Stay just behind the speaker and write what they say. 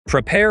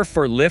Prepare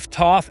for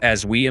liftoff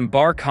as we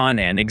embark on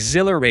an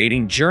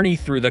exhilarating journey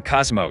through the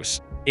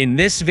cosmos. In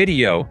this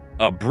video,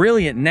 a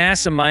brilliant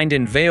NASA mind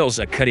unveils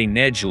a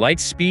cutting-edge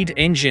light-speed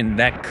engine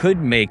that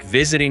could make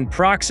visiting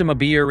Proxima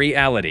B a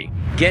reality.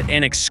 Get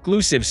an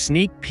exclusive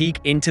sneak peek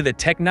into the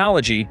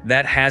technology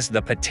that has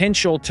the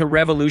potential to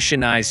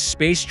revolutionize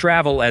space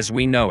travel as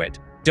we know it.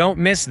 Don't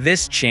miss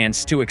this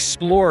chance to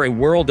explore a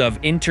world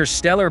of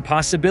interstellar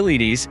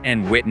possibilities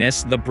and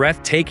witness the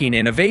breathtaking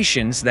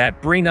innovations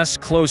that bring us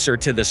closer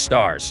to the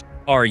stars.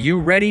 Are you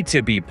ready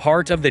to be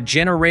part of the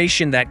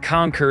generation that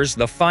conquers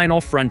the final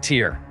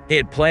frontier?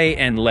 Hit play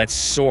and let's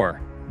soar.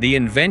 The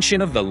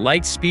invention of the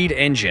light-speed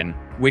engine,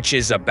 which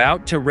is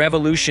about to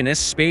revolutionize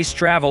space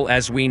travel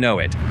as we know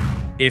it.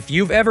 If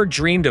you've ever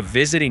dreamed of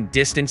visiting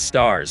distant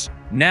stars,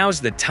 now's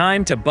the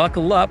time to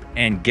buckle up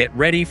and get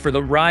ready for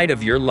the ride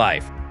of your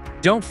life.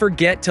 Don't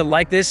forget to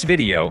like this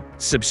video,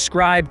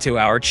 subscribe to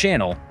our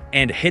channel,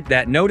 and hit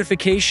that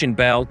notification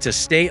bell to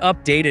stay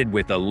updated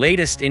with the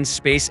latest in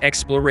space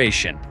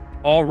exploration.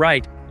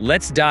 Alright,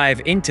 let's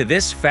dive into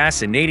this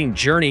fascinating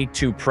journey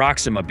to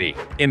Proxima B.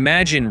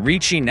 Imagine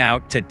reaching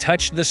out to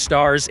touch the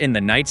stars in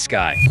the night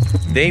sky.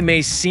 They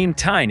may seem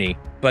tiny,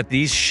 but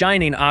these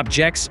shining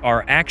objects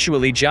are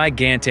actually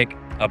gigantic,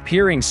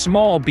 appearing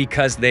small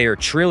because they are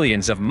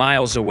trillions of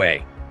miles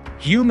away.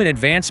 Human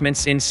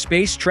advancements in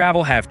space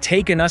travel have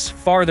taken us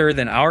farther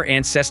than our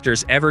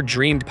ancestors ever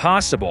dreamed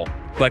possible,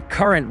 but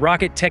current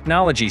rocket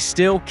technology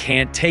still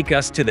can't take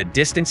us to the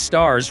distant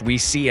stars we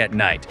see at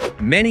night.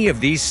 Many of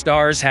these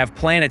stars have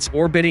planets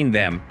orbiting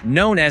them,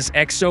 known as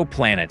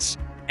exoplanets.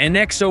 An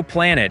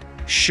exoplanet,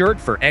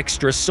 short for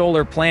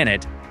extrasolar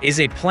planet, is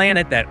a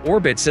planet that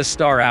orbits a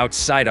star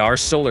outside our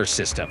solar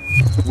system.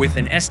 With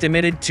an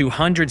estimated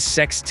 200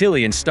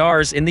 sextillion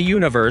stars in the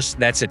universe,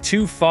 that's a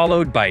 2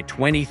 followed by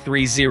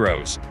 23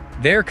 zeros.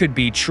 There could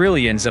be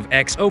trillions of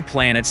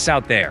exoplanets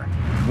out there.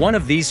 One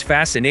of these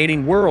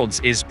fascinating worlds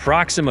is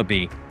Proxima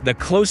B, the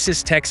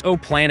closest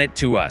exoplanet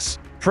to us.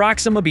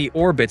 Proxima B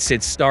orbits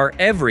its star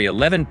every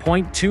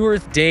 11.2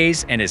 Earth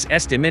days and is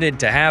estimated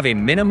to have a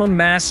minimum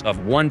mass of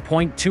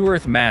 1.2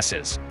 Earth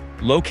masses.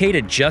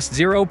 Located just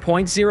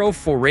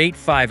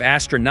 0.0485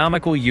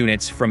 astronomical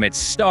units from its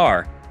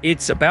star,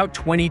 it's about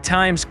 20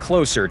 times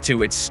closer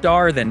to its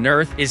star than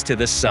Earth is to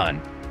the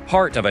Sun.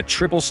 Part of a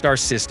triple star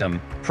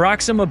system,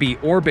 Proxima B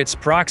orbits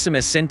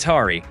Proxima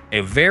Centauri, a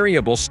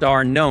variable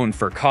star known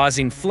for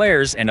causing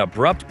flares and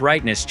abrupt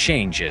brightness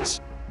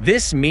changes.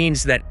 This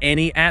means that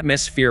any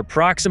atmosphere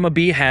Proxima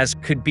B has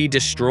could be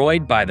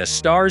destroyed by the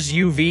star's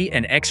UV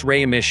and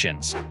X-ray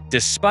emissions.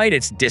 Despite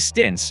its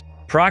distance,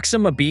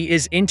 Proxima B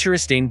is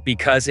interesting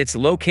because it's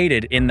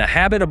located in the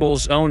habitable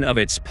zone of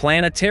its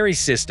planetary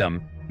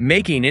system,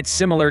 making it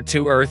similar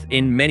to Earth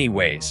in many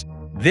ways.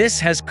 This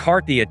has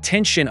caught the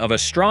attention of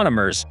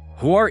astronomers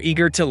who are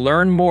eager to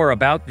learn more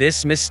about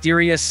this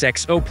mysterious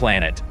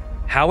exoplanet.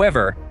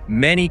 However,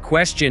 many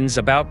questions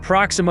about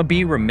Proxima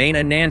B remain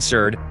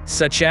unanswered,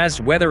 such as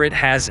whether it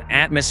has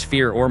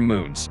atmosphere or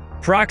moons.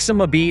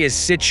 Proxima B is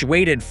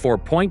situated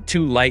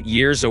 4.2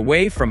 light-years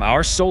away from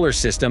our solar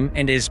system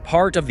and is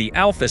part of the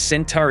Alpha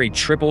Centauri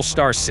triple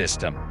star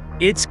system.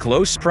 Its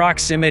close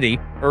proximity,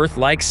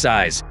 Earth-like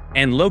size,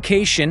 and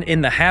location in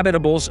the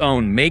habitable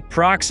zone make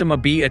Proxima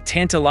B a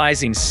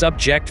tantalizing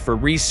subject for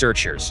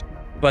researchers.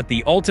 But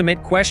the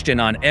ultimate question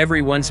on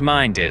everyone's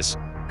mind is,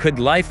 could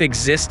life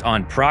exist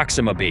on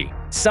Proxima B?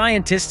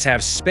 Scientists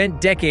have spent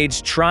decades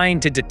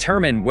trying to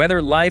determine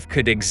whether life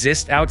could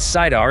exist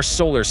outside our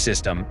solar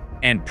system,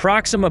 and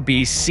Proxima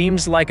B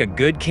seems like a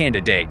good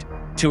candidate.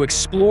 To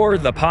explore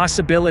the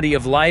possibility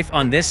of life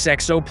on this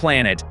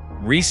exoplanet,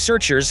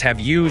 researchers have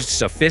used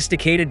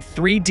sophisticated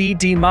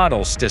 3D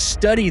models to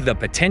study the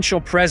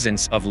potential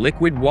presence of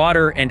liquid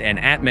water and an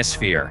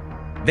atmosphere.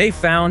 They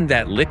found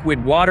that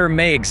liquid water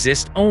may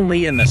exist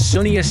only in the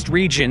sunniest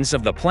regions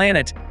of the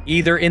planet,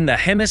 either in the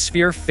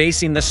hemisphere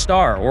facing the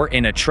star or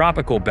in a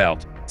tropical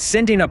belt.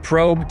 Sending a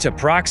probe to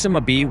Proxima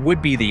B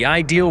would be the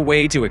ideal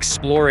way to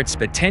explore its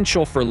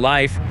potential for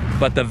life,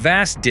 but the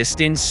vast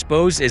distance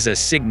poses a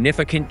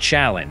significant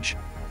challenge.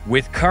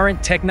 With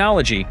current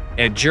technology,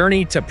 a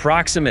journey to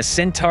Proxima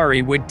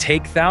Centauri would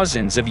take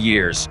thousands of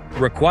years,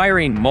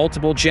 requiring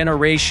multiple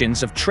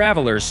generations of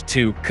travelers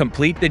to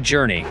complete the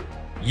journey.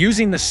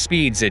 Using the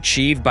speeds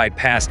achieved by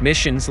past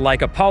missions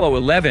like Apollo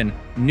 11,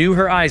 New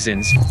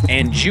Horizons,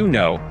 and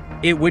Juno,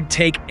 it would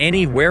take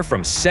anywhere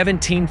from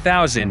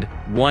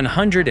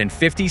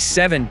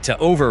 17,157 to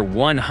over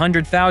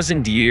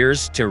 100,000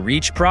 years to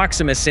reach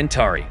Proxima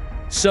Centauri.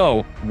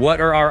 So,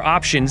 what are our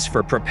options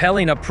for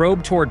propelling a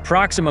probe toward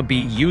Proxima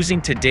B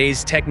using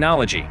today's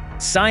technology?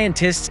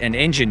 Scientists and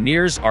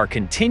engineers are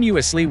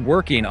continuously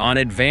working on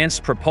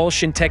advanced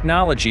propulsion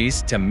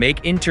technologies to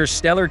make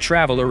interstellar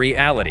travel a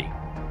reality.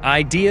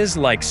 Ideas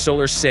like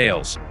solar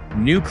sails,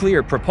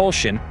 nuclear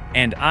propulsion,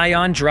 and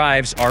ion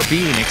drives are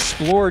being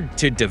explored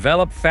to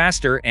develop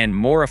faster and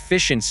more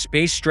efficient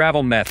space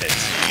travel methods.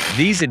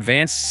 These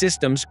advanced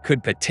systems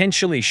could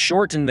potentially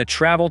shorten the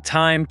travel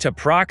time to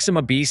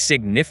Proxima B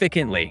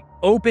significantly,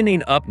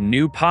 opening up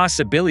new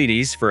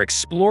possibilities for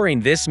exploring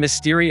this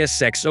mysterious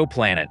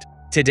exoplanet.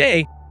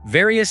 Today,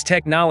 various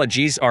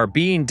technologies are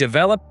being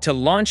developed to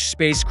launch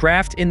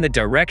spacecraft in the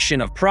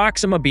direction of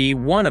Proxima B.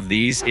 One of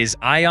these is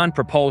ion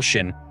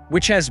propulsion,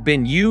 which has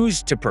been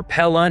used to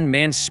propel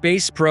unmanned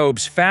space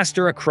probes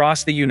faster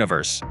across the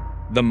universe.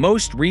 The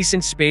most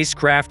recent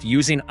spacecraft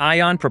using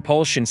ion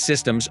propulsion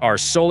systems are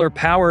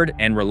solar-powered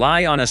and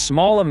rely on a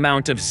small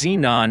amount of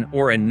xenon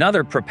or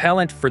another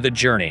propellant for the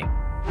journey.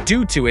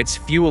 Due to its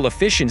fuel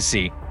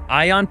efficiency,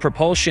 ion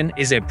propulsion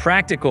is a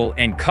practical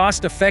and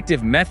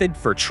cost-effective method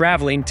for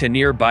traveling to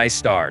nearby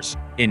stars.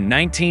 In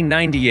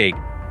 1998,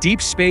 Deep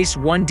Space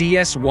One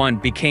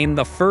DS-1 became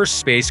the first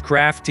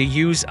spacecraft to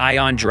use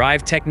ion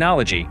drive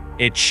technology,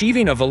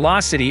 achieving a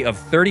velocity of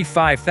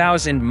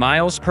 35,000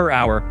 miles per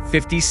hour,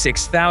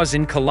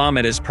 56,000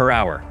 kilometers per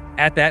hour.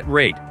 At that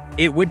rate,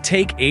 it would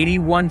take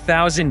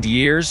 81,000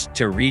 years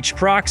to reach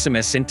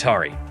Proxima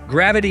Centauri.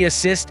 Gravity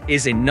assist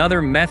is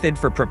another method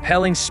for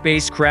propelling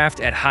spacecraft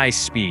at high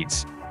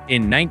speeds.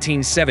 In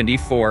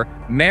 1974,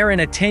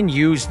 Mariner 10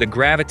 used the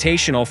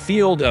gravitational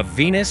field of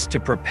Venus to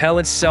propel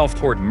itself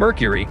toward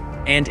Mercury,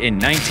 and in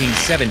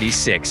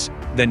 1976,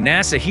 the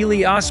NASA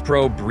Helios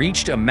probe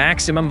reached a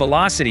maximum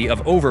velocity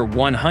of over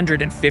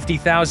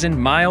 150,000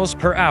 miles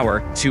per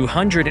hour,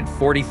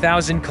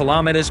 240,000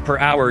 kilometers per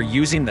hour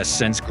using the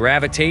Sun's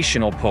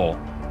gravitational pull.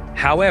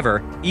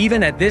 However,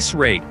 even at this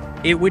rate,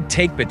 it would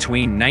take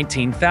between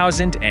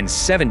 19,000 and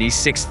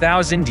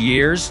 76,000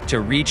 years to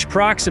reach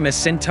Proxima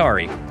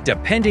Centauri,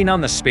 depending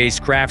on the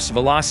spacecraft's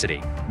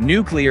velocity.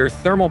 Nuclear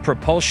thermal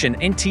propulsion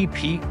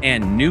 (NTP)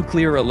 and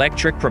nuclear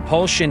electric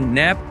propulsion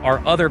 (NEP)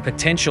 are other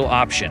potential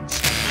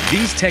options.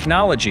 These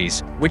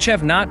technologies, which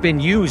have not been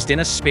used in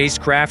a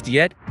spacecraft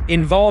yet,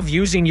 involve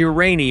using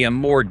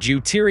uranium or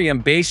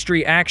deuterium-based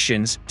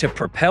reactions to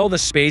propel the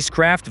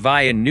spacecraft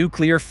via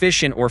nuclear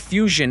fission or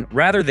fusion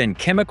rather than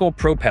chemical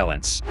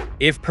propellants.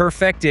 If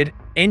perfected,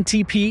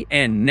 NTP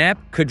and NEP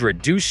could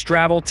reduce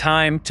travel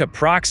time to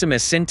Proxima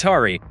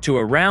Centauri to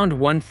around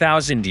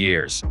 1,000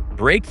 years.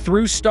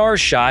 Breakthrough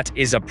Starshot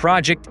is a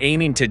project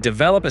aiming to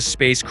develop a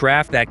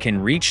spacecraft that can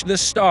reach the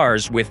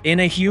stars within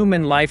a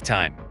human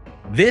lifetime.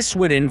 This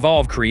would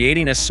involve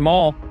creating a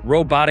small,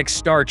 robotic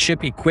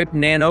Starship-equipped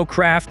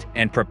nanocraft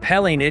and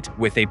propelling it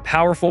with a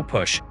powerful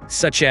push,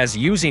 such as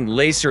using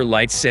laser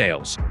light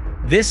sails.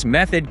 This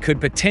method could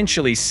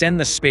potentially send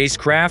the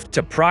spacecraft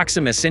to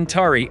Proxima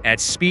Centauri at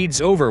speeds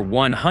over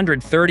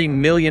 130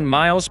 million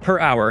miles per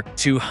hour,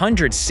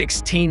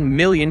 216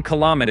 million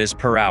kilometers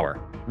per hour.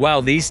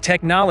 While these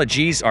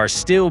technologies are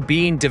still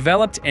being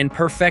developed and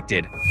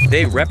perfected,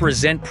 they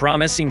represent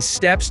promising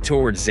steps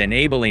towards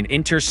enabling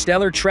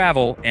interstellar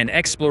travel and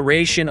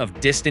exploration of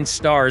distant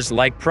stars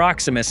like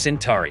Proxima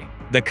Centauri.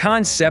 The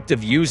concept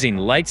of using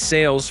light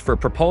sails for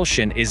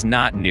propulsion is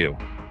not new.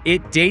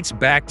 It dates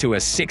back to a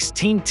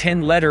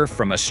 1610 letter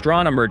from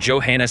astronomer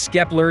Johannes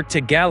Kepler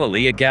to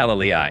Galilei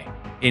Galilei.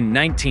 In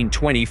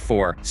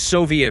 1924,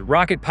 Soviet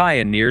rocket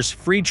pioneers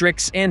Friedrich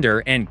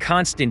Sander and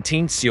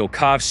Konstantin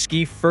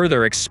Tsiolkovsky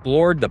further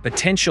explored the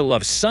potential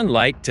of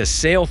sunlight to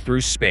sail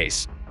through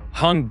space.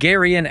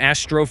 Hungarian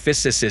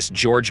astrophysicist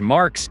George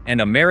Marx and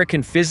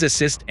American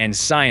physicist and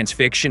science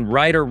fiction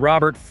writer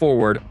Robert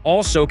Forward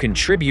also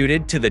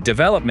contributed to the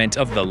development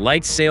of the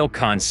light sail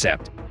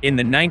concept. In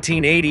the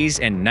 1980s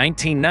and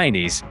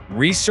 1990s,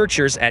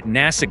 researchers at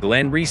NASA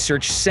Glenn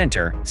Research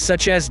Center,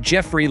 such as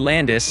Jeffrey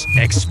Landis,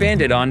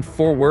 expanded on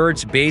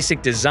Forward's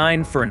basic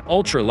design for an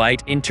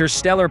ultralight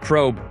interstellar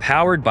probe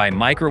powered by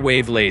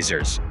microwave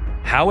lasers.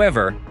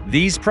 However,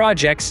 these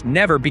projects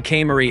never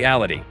became a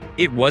reality.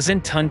 It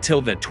wasn't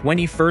until the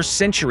 21st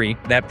century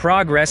that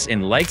progress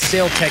in light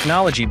sail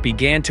technology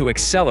began to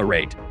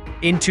accelerate.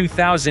 In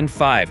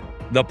 2005,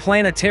 the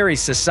Planetary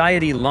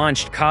Society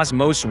launched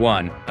Cosmos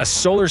 1, a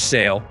solar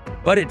sail,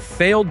 but it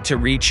failed to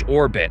reach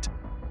orbit.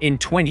 In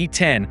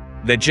 2010,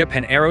 the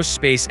Japan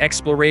Aerospace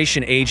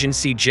Exploration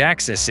Agency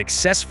JAXA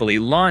successfully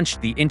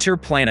launched the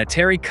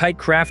interplanetary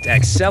kitecraft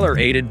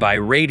accelerated by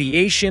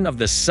radiation of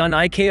the Sun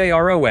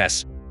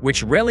IKAROS,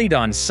 which relied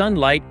on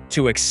sunlight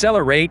to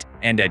accelerate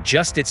and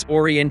adjust its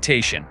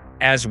orientation.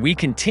 As we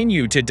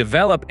continue to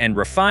develop and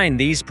refine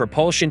these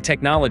propulsion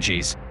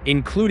technologies,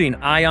 including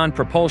ion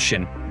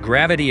propulsion,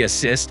 gravity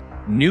assist,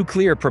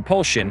 nuclear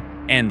propulsion,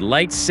 and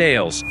light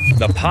sails,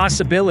 the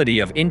possibility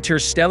of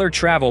interstellar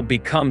travel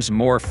becomes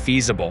more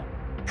feasible.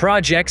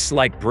 Projects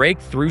like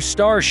Breakthrough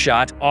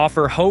Starshot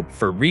offer hope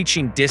for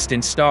reaching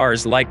distant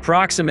stars like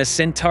Proxima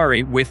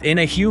Centauri within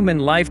a human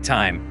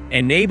lifetime,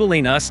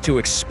 enabling us to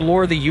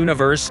explore the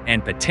universe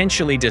and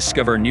potentially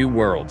discover new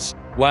worlds.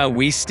 While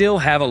we still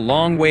have a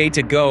long way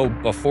to go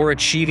before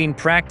achieving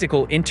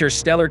practical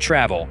interstellar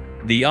travel,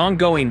 the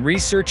ongoing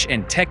research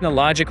and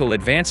technological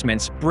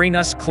advancements bring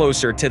us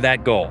closer to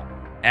that goal.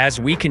 As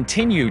we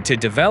continue to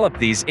develop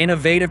these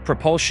innovative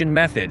propulsion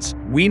methods,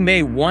 we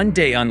may one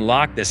day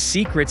unlock the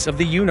secrets of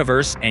the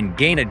universe and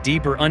gain a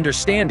deeper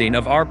understanding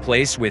of our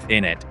place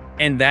within it.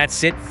 And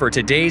that's it for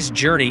today's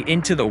journey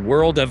into the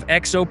world of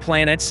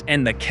exoplanets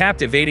and the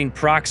captivating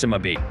Proxima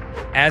B.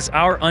 As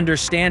our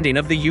understanding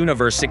of the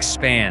universe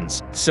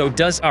expands, so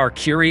does our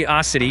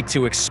curiosity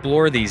to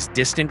explore these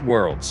distant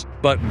worlds.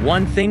 But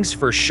one thing's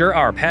for sure,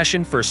 our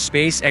passion for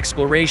space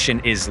exploration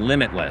is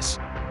limitless.